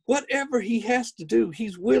he has to do.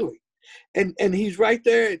 He's willing, and he's right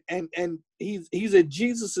there, and he's at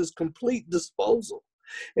Jesus's complete disposal.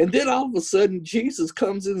 And then all of a sudden, Jesus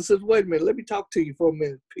comes in and says, "Wait a minute, let me talk to you for a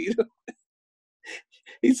minute, Peter."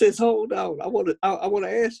 He says, "Hold on, I want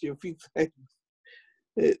to ask you a few things."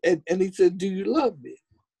 And he said, "Do you love me?"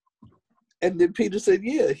 And then Peter said,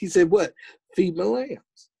 "Yeah." He said, "What? Feed my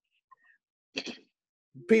lambs."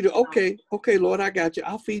 Peter, okay, Lord, I got you.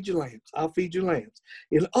 I'll feed your lambs. I'll feed your lambs.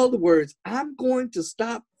 In other words, I'm going to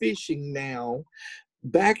stop fishing now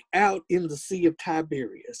back out in the Sea of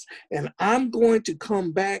Tiberias, and I'm going to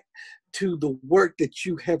come back to the work that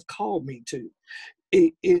you have called me to.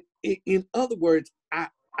 In other words, I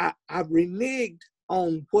reneged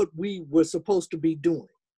on what we were supposed to be doing,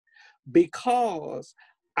 because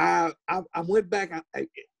I went back,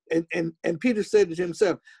 and Peter said to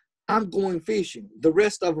himself, I'm going fishing. The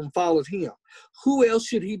rest of them followed him. Who else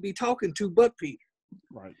should he be talking to but Peter?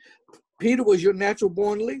 Right. Peter was your natural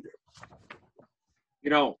born leader.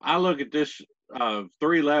 You know, I look at this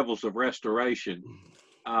 3 levels of restoration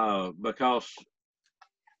because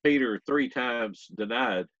Peter 3 times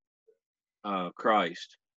denied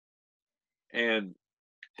Christ. And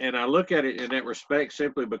And I look at it in that respect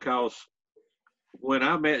simply because when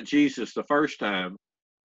I met Jesus the first time,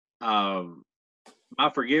 my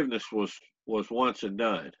forgiveness was once and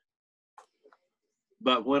done.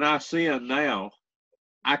 But when I sin now,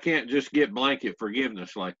 I can't just get blanket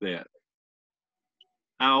forgiveness like that.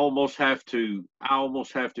 I almost have to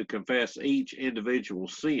confess each individual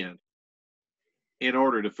sin in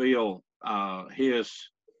order to feel his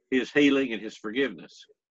healing and his forgiveness.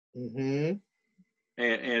 Mm-hmm.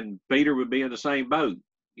 And Peter would be in the same boat.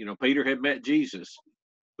 You know, Peter had met Jesus,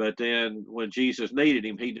 but then when Jesus needed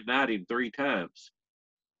him, he denied him 3 times.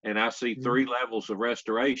 And I see 3 levels of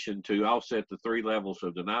restoration to offset the 3 levels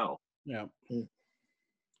of denial. Yeah.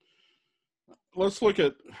 Let's look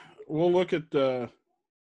at let's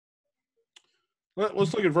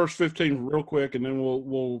look at verse 15 real quick, and then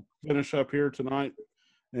we'll finish up here tonight,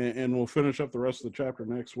 and we'll finish up the rest of the chapter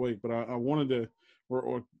next week. But I wanted to,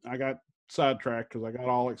 or I got sidetracked because I got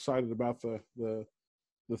all excited about the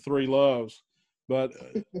 3 loves. But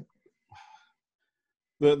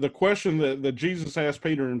the question that Jesus asked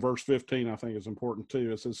Peter in verse 15, I think, is important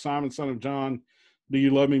too. It says, "Simon, son of John, do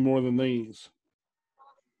you love me more than these?"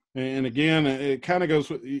 And again, it kind of goes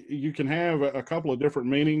with, you can have a couple of different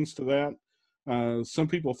meanings to that. Some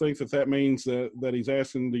people think that means that he's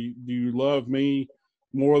asking, do you love me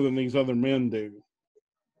more than these other men do?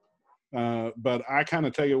 But I kind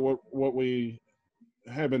of take it what we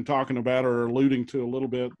have been talking about or alluding to a little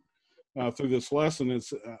bit through this lesson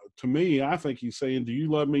is, to me, I think he's saying, do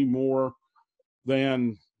you love me more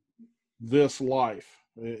than this life?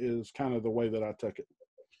 Is kind of the way that I took it.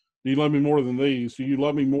 Do you love me more than these? Do you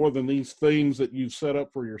love me more than these things that you've set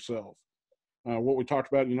up for yourself? What we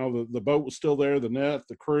talked about, the boat was still there, the net,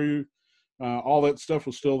 the crew, all that stuff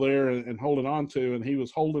was still there and holding on to, and he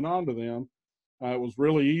was holding on to them. It was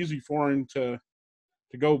really easy for him to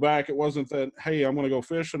go back. It wasn't that, hey, I'm going to go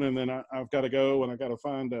fishing and then I've got to go and I got to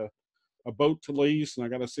find a boat to lease and I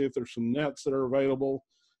got to see if there's some nets that are available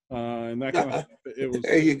and that kind of stuff. It was,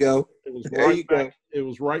 there you go. It was there right you back. go. It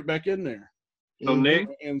was right back in there. So Nick,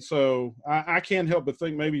 And so I can't help but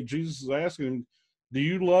think maybe Jesus is asking him, do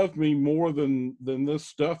you love me more than this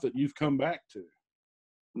stuff that you've come back to?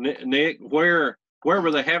 Nick, where were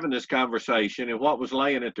they having this conversation and what was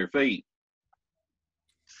laying at their feet?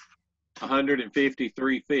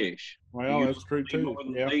 153 fish. Well, that's true too.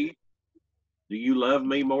 Yeah. Do you love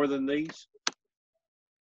me more than these?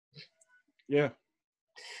 Yeah.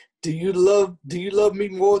 Do you love me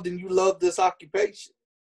more than you love this occupation?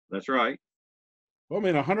 That's right. Well, I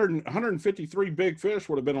mean, 153 big fish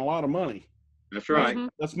would have been a lot of money. That's right. Mm-hmm.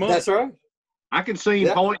 That's money. That's right. I can see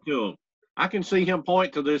him point to him. I can see him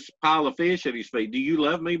point to this pile of fish at his feet. Do you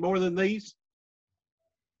love me more than these?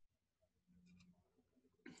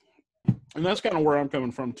 And that's kind of where I'm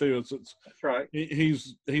coming from too. It's That's right.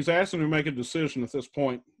 He's asking him to make a decision at this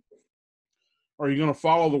point. Are you going to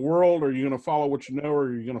follow the world? Or are you going to follow what you know? Or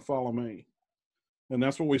are you going to follow me? And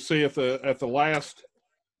that's what we see at the last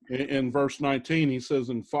in verse 19. He says,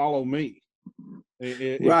 "And follow me."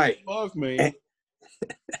 If right. you love me,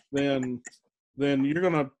 then you're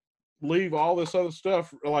going to leave all this other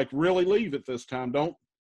stuff. Like really leave it this time. Don't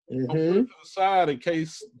put it to the side in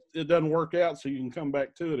case it doesn't work out, so you can come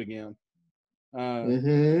back to it again.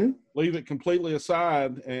 Leave it completely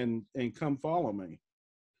aside and come follow me,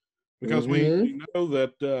 because we know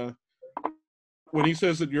that when he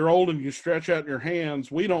says that you're old and you stretch out your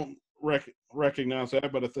hands, we don't recognize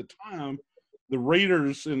that, but at the time the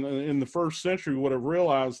readers in the first century would have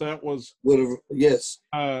realized that was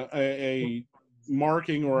a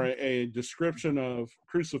marking or a description of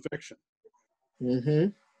crucifixion.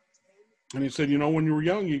 And he said, when you were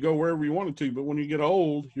young, you go wherever you wanted to, but when you get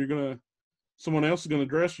old, someone else is going to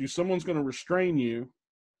dress you. Someone's going to restrain you,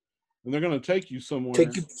 and they're going to take you somewhere.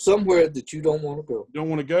 Take you somewhere that you don't want to go. Don't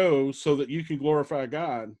want to go, so that you can glorify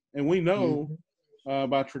God. And we know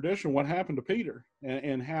by tradition what happened to Peter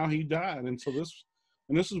and how he died. And so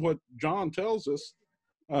this is what John tells us,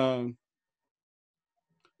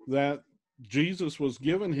 that Jesus was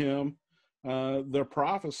giving him the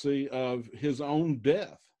prophecy of his own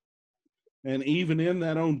death. And even in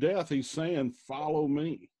that own death, he's saying, follow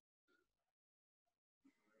me.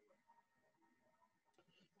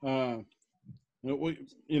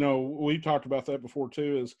 We talked about that before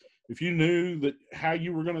too, is if you knew that how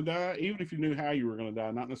you were going to die, even if you knew how you were going to die,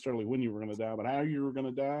 not necessarily when you were going to die, but how you were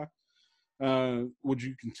going to die, would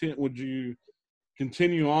you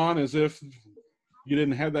continue on as if you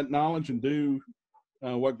didn't have that knowledge and do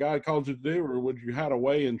what God called you to do, or would you hide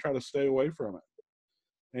away and try to stay away from it?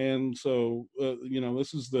 And so,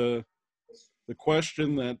 this is the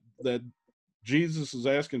question that Jesus is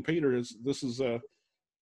asking Peter.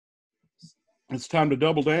 it's time to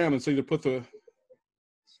double down. It's either put the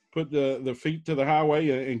feet to the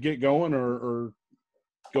highway and get going, or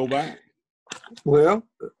go back. Well,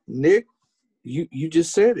 Nick, you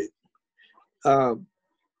just said it.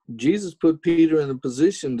 Jesus put Peter in a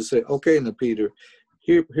position to say, okay, now Peter,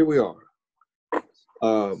 here we are.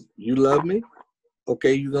 You love me.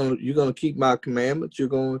 Okay, you're gonna keep my commandments. You're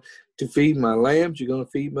going to feed my lambs. You're gonna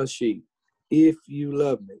feed my sheep. If you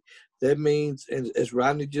love me, that means, as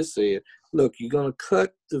Rodney just said, look, you're gonna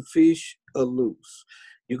cut the fish loose.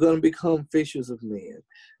 You're gonna become fishers of men.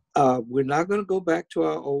 We're not gonna go back to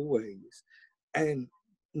our old ways. And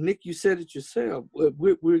Nick, you said it yourself.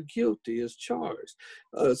 We're guilty as charged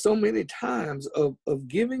so many times of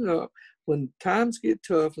giving up when times get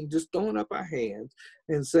tough and just throwing up our hands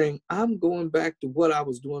and saying, I'm going back to what I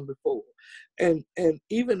was doing before. And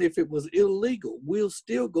even if it was illegal, we'll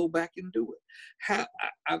still go back and do it.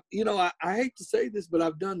 I hate to say this, but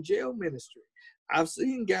I've done jail ministry. I've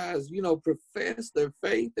seen guys, profess their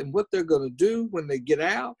faith and what they're going to do when they get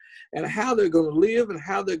out and how they're going to live and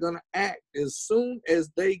how they're going to act as soon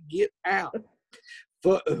as they get out.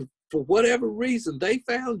 For whatever reason, they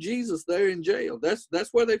found Jesus there in jail. That's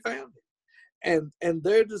where they found him. And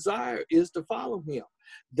their desire is to follow him.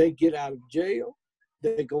 They get out of jail.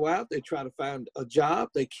 They go out. They try to find a job.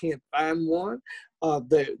 They can't find one.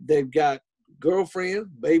 They've got girlfriends,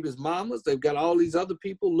 babies, mamas. They've got all these other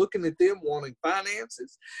people looking at them wanting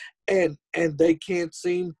finances, and they can't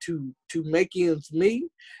seem to make ends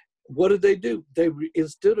meet. What do?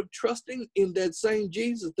 Instead of trusting in that same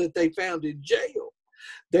Jesus that they found in jail,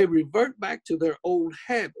 they revert back to their old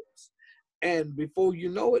habits. And before you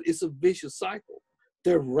know it, it's a vicious cycle.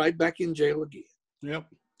 They're right back in jail again. Yep.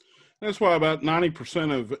 That's why about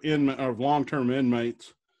 90% of long-term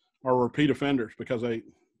inmates are repeat offenders, because they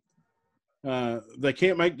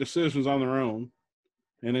can't make decisions on their own.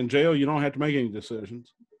 And in jail, you don't have to make any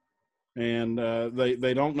decisions. And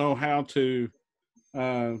they don't know how to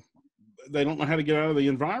get out of the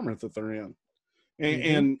environment that they're in.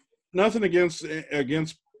 And nothing against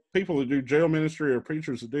people that do jail ministry or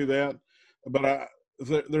preachers that do that, but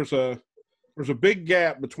there's a big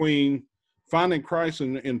gap between finding Christ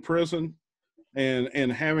in prison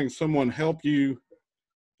and having someone help you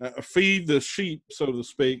feed the sheep, so to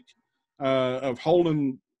speak, of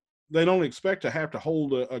holding. They don't expect to have to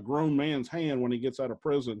hold a grown man's hand when he gets out of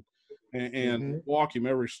prison and walk him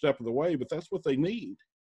every step of the way, but that's what they need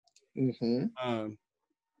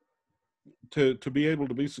to be able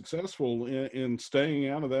to be successful in staying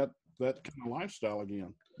out of that kind of lifestyle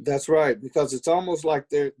again. That's right, because it's almost like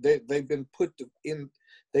they've been put in.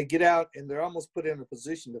 They get out and they're almost put in a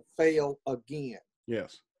position to fail again.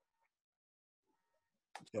 Yes.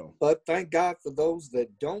 So. But thank God for those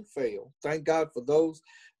that don't fail. Thank God for those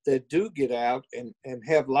that do get out and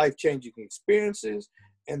have life-changing experiences,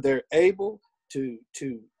 and they're able to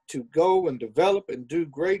go and develop and do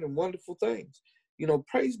great and wonderful things.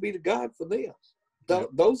 Praise be to God for them.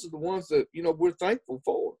 Those are the ones that, we're thankful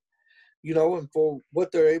for, and for what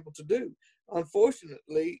they're able to do.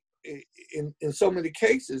 Unfortunately, in so many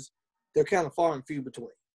cases, they're kind of far and few between.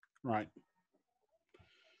 Right.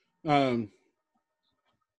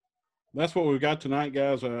 That's what we've got tonight,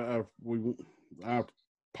 guys. I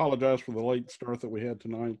apologize for the late start that we had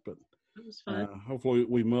tonight, but hopefully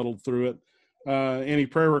we muddled through it. Any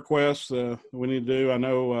prayer requests we need to do? I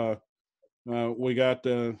know we got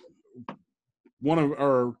a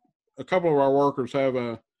couple of our workers have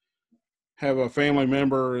a family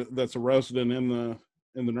member that's a resident in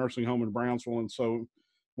the nursing home in Brownsville, and so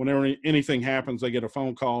whenever anything happens, they get a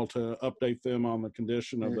phone call to update them on the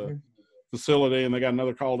condition of the facility. And they got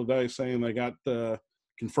another call today saying they got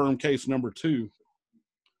confirmed case number 2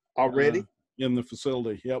 already in the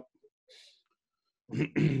facility. Yep.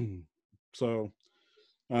 So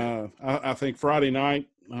I think Friday night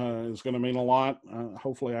is going to mean a lot.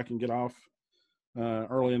 Hopefully I can get off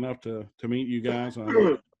early enough to meet you guys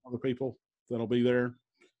and other people that'll be there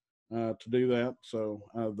to do that. So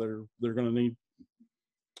they're going to need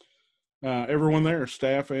everyone there,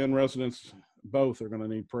 staff and residents, both are going to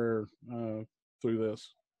need prayer through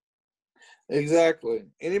this. Exactly.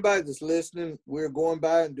 Anybody that's listening, we're going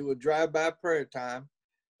by and do a drive-by prayer time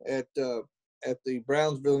at the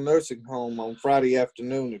Brownsville Nursing Home on Friday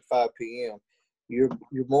afternoon at 5 p.m. You're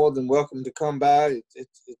more than welcome to come by.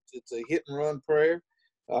 It's a hit and run prayer.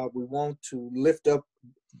 We want to lift up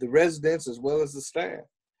the residents as well as the staff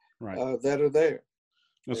that are there.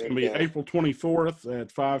 It's going to be April 24th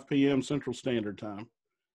at 5 p.m. Central Standard Time.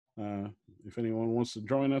 If anyone wants to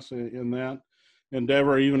join us in that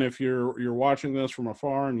endeavor, even if you're watching this from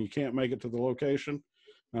afar and you can't make it to the location,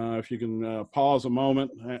 if you can pause a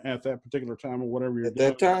moment at that particular time or whatever you're At doing.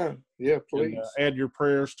 that time, yeah, please. And, add your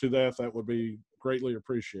prayers to that. That would be greatly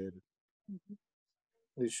appreciated.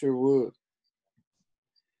 It sure would.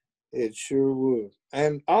 It sure would.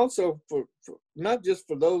 And also for not just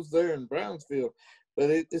for those there in Brownsville, but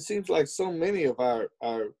it seems like so many of our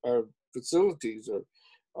facilities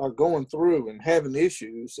are going through and having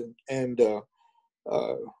issues, and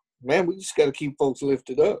man, we just got to keep folks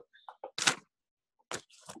lifted up.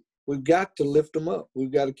 We've got to lift them up.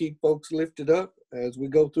 We've got to keep folks lifted up as we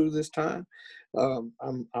go through this time.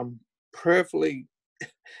 I'm prayerfully,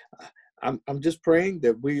 I'm just praying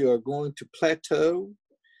that we are going to plateau,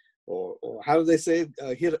 or how do they say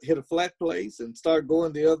it? Hit a flat place and start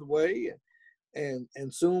going the other way, and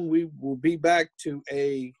soon we will be back to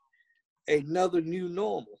another new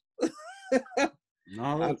normal.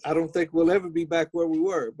 No. I don't think we'll ever be back where we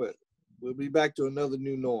were, but we'll be back to another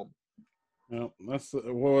new normal. Well, that's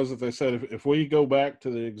what was it they said? If we go back to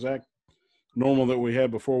the exact normal that we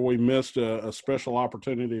had before, we missed a special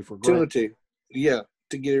opportunity for growth. Yeah,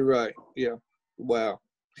 to get it right. Yeah, wow,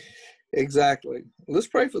 exactly. Let's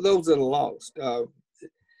pray for those that are lost.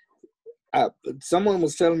 Someone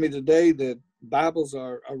was telling me today that Bibles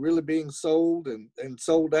are really being sold and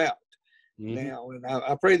sold out now, and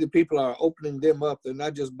I pray that people are opening them up. They're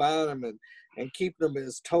not just buying them and keeping them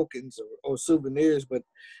as tokens or souvenirs, but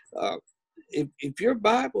if your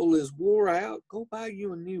Bible is wore out, go buy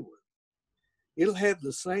you a new one. It'll have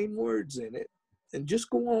the same words in it, and just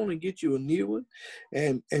go on and get you a new one,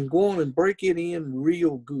 and go on and break it in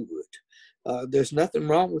real good. There's nothing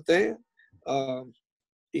wrong with that.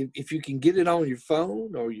 If you can get it on your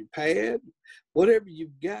phone or your pad, whatever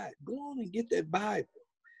you've got, go on and get that Bible.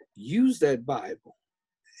 Use that Bible,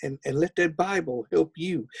 and let that Bible help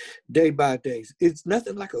you day by day. It's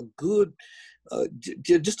nothing like a good,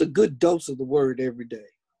 just a good dose of the Word every day.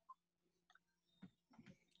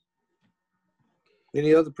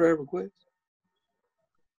 Any other prayer requests?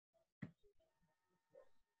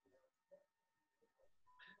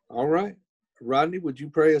 All right. Rodney, would you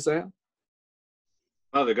pray us out?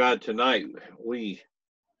 Father God, tonight we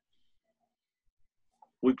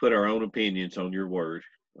put our own opinions on your word,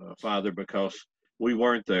 Father, because we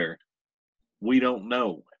weren't there. We don't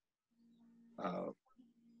know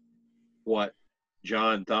what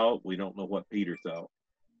John thought. We don't know what Peter thought.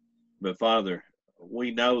 But Father,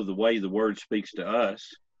 we know the way the word speaks to us.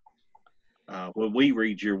 When we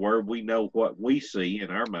read your word, we know what we see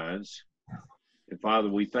in our minds. And Father,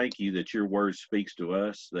 we thank you that your word speaks to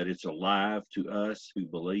us, that it's alive to us who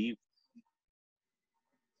believe.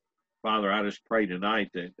 Father, I just pray tonight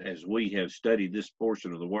that as we have studied this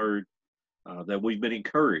portion of the word, that we've been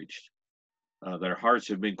encouraged, that our hearts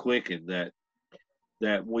have been quickened,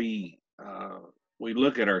 that we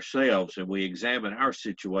look at ourselves and we examine our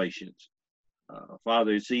situations.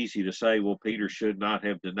 Father, it's easy to say, well, Peter should not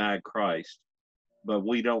have denied Christ, but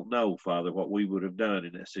we don't know, Father, what we would have done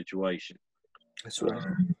in that situation. That's right.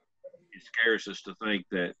 It scares us to think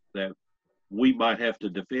that we might have to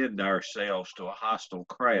defend ourselves to a hostile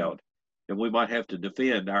crowd, and we might have to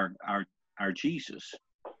defend our Jesus,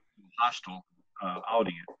 hostile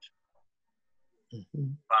audience. Mm-hmm.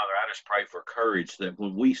 Father, I just pray for courage that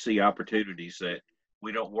when we see opportunities, that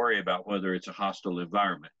we don't worry about whether it's a hostile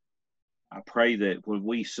environment. I pray that when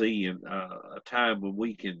we see a time when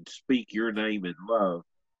we can speak your name in love,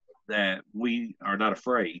 that we are not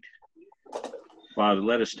afraid. Father,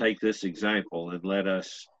 let us take this example and let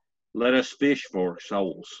us fish for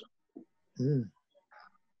souls. Mm.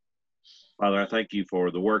 Father, I thank you for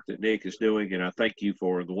the work that Nick is doing, and I thank you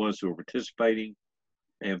for the ones who are participating.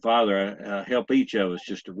 And Father, help each of us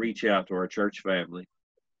just to reach out to our church family.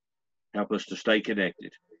 Help us to stay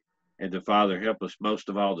connected. And to Father, help us most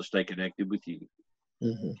of all to stay connected with you.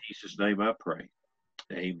 Mm-hmm. In Jesus' name I pray.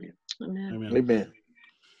 Amen. Amen. Amen.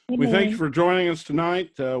 We thank you for joining us tonight.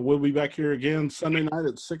 We'll be back here again Sunday night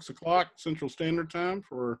at 6 o'clock Central Standard Time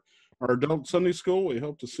for our adult Sunday school. We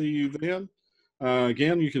hope to see you then.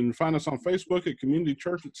 Again, you can find us on Facebook at Community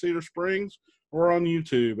Church at Cedar Springs, or on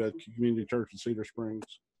YouTube at Community Church at Cedar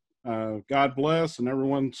Springs. God bless, and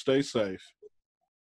everyone stay safe.